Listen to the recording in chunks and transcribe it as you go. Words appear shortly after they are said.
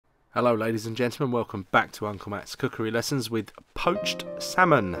Hello ladies and gentlemen, welcome back to Uncle Matt's cookery lessons with poached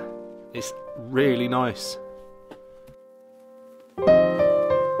salmon. It's really nice.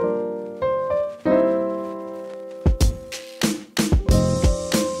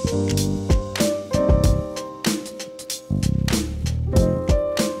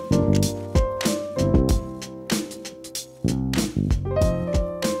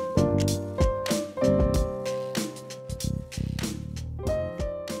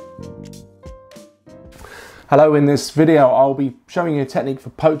 Hello, in this video I'll be showing you a technique for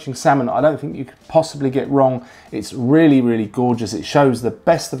poaching salmon I don't think you could possibly get wrong. It's really gorgeous. It shows the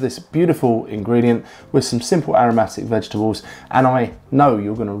best of this beautiful ingredient with some simple aromatic vegetables, and I know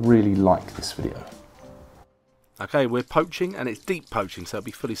you're going to really like this video. Okay, we're poaching, and it's deep poaching, so it'll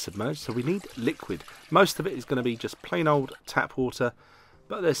be fully submerged, so we need liquid. Most of it is going to be just plain old tap water,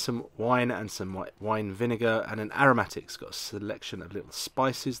 but there's some wine and some white wine vinegar and an aromatic. It's got a selection of little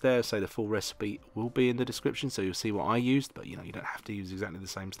spices there, so the full recipe will be in the description, so you'll see what I used, but you know, you don't have to use exactly the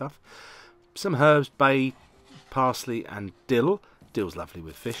same stuff. Some herbs, bay, parsley and dill. Dill's lovely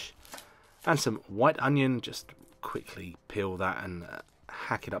with fish. And some white onion, just quickly peel that and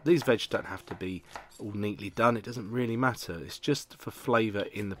hack it up. These veg don't have to be all neatly done, it doesn't really matter, it's just for flavour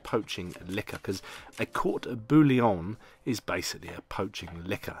in the poaching liquor, because a quart of bouillon is basically a poaching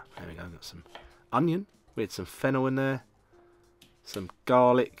liquor. There we go, got some onion, we had some fennel in there, some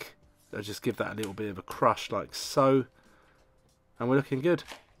garlic, I'll just give that a little bit of a crush like so, and we're looking good.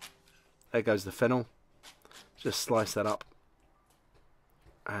 There goes the fennel, just slice that up,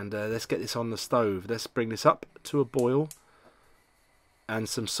 and let's get this on the stove. Let's bring this up to a boil, and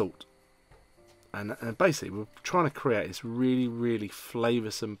some salt, and basically we're trying to create this really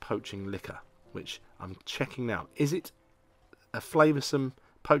flavoursome poaching liquor, which I'm checking now. Is it a flavoursome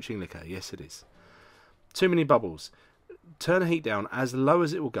poaching liquor? Yes, it is. Too many bubbles. Turn the heat down as low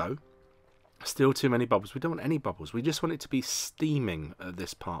as it will go. Still too many bubbles. We don't want any bubbles, we just want it to be steaming at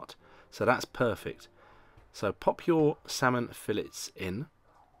this part, so that's perfect. So pop your salmon fillets in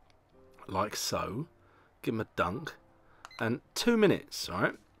like so, give them a dunk, and 2 minutes,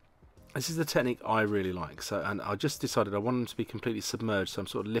 alright? This is the technique I really like. So, and I just decided I want them to be completely submerged, so I'm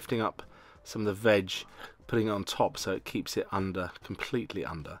sort of lifting up some of the veg, putting it on top so it keeps it under, completely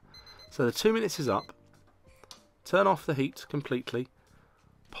under. So the 2 minutes is up. Turn off the heat completely,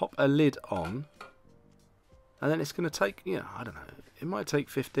 pop a lid on, and then it's going to take, you know, I don't know, it might take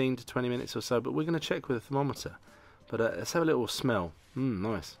 15 to 20 minutes or so, but we're going to check with a thermometer. But let's have a little smell.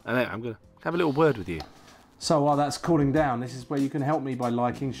 Nice. And then I'm going to have a little word with you. So while that's cooling down, this is where you can help me by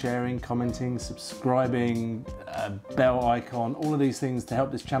liking, sharing, commenting, subscribing, bell icon, all of these things to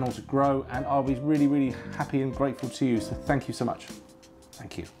help this channel to grow, and I'll be really happy and grateful to you, so thank you so much.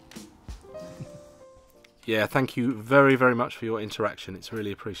 Thank you. Yeah, thank you very much for your interaction, it's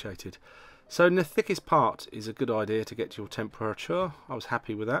really appreciated. So in the thickest part is a good idea to get your temperature. I was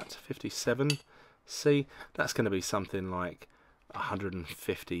happy with that, 57 C. That's going to be something like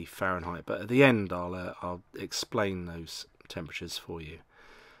 150 Fahrenheit, but at the end I'll explain those temperatures for you.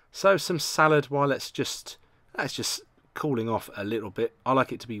 So some salad while that's just cooling off a little bit. I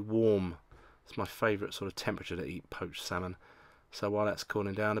like it to be warm. It's my favourite sort of temperature to eat poached salmon. So while that's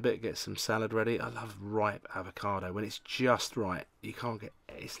cooling down a bit, get some salad ready. I love ripe avocado when it's just right. You can't get,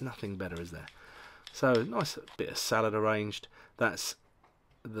 it's nothing better, is there? So nice bit of salad arranged. That's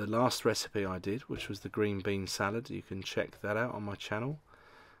the last recipe I did, which was the green bean salad. You can check that out on my channel.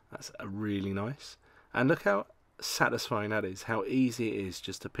 That's really nice, and look how satisfying that is, how easy it is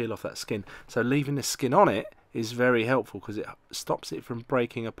just to peel off that skin. So leaving the skin on it is very helpful because it stops it from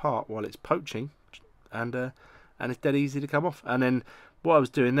breaking apart while it's poaching, and it's dead easy to come off. And then what I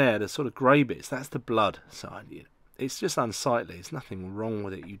was doing there, the sort of grey bits, that's the blood side. It's just unsightly, there's nothing wrong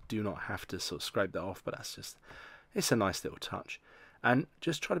with it, you do not have to sort of scrape that off, but that's just, it's a nice little touch. And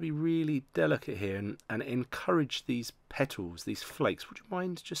just try to be really delicate here and encourage these petals, these flakes. Would you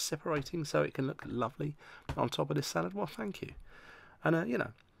mind just separating so it can look lovely on top of this salad? Well, thank you. And, you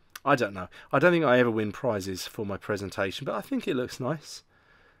know, I don't know. I don't think I ever win prizes for my presentation, but I think it looks nice.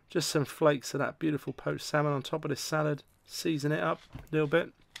 Just some flakes of that beautiful poached salmon on top of this salad. Season it up a little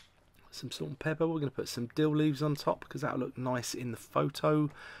bit. Some salt and pepper. We're going to put some dill leaves on top because that'll look nice in the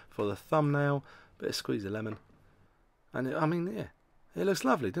photo for the thumbnail. Bit of squeeze of lemon. And, I mean, yeah. It looks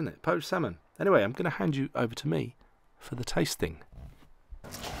lovely, doesn't it? Poached salmon. Anyway, I'm going to hand you over to me for the tasting.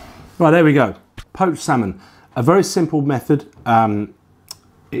 Right, there we go. Poached salmon. A very simple method.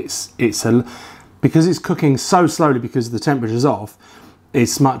 Because it's cooking so slowly because the temperature's off,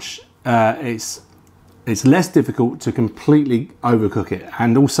 it's less difficult to completely overcook it,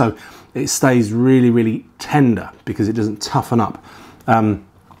 and also it stays really tender because it doesn't toughen up.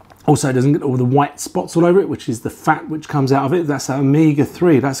 Also, it doesn't get all the white spots all over it, which is the fat which comes out of it. That's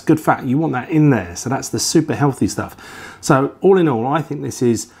omega-3. That's good fat. You want that in there. So that's the super healthy stuff. So all in all, I think this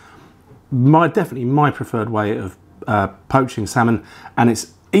is definitely my preferred way of poaching salmon, and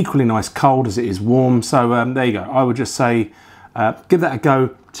it's equally nice cold as it is warm. So there you go. I would just say give that a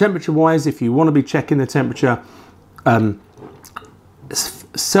go. Temperature-wise, if you want to be checking the temperature,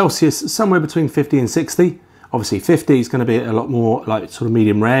 Celsius somewhere between 50 and 60. Obviously 50 is going to be a lot more like sort of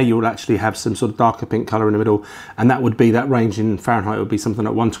medium rare. You'll actually have some sort of darker pink colour in the middle, and that would be, that range in Fahrenheit would be something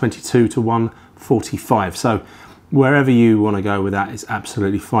like 122 to 145. So wherever you want to go with that is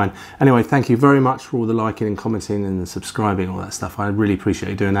absolutely fine. Anyway, thank you very much for all the liking and commenting and the subscribing, all that stuff. I really appreciate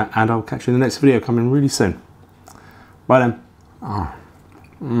you doing that, and I'll catch you in the next video coming really soon. Bye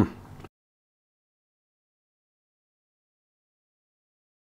then.